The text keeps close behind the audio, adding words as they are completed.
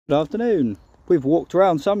Good afternoon. We've walked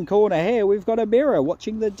around some corner here. We've got a Muller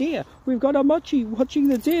watching the deer. We've got a Mochi watching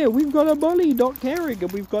the deer. We've got a Muller not caring.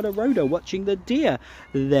 And we've got a Rhoda watching the deer.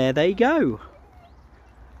 There they go.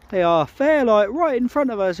 They are fair like right in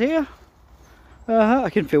front of us here. I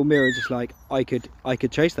can feel Muller just like, I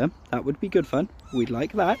could chase them. That would be good fun. We'd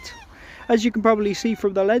like that. As you can probably see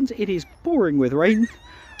from the lens, it is pouring with rain.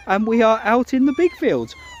 And we are out in the big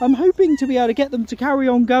fields. I'm hoping to be able to get them to carry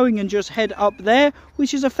on going and just head up there,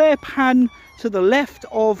 which is a fair pan to the left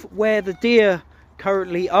of where the deer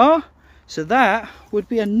currently are. So that would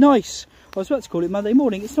be a nice, I was about to call it Monday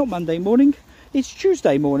morning. It's not Monday morning, it's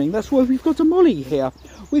Tuesday morning. That's why we've got a Molly here.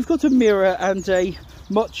 We've got a Muller and a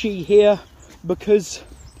Mochi here because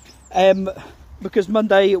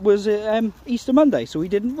Monday was Easter Monday, so we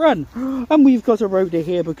didn't run. And we've got a Rhoda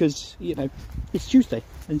here because, you know, it's Tuesday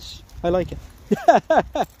and I like it.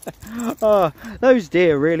 Oh, those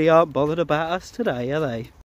deer really aren't bothered about us today, are they?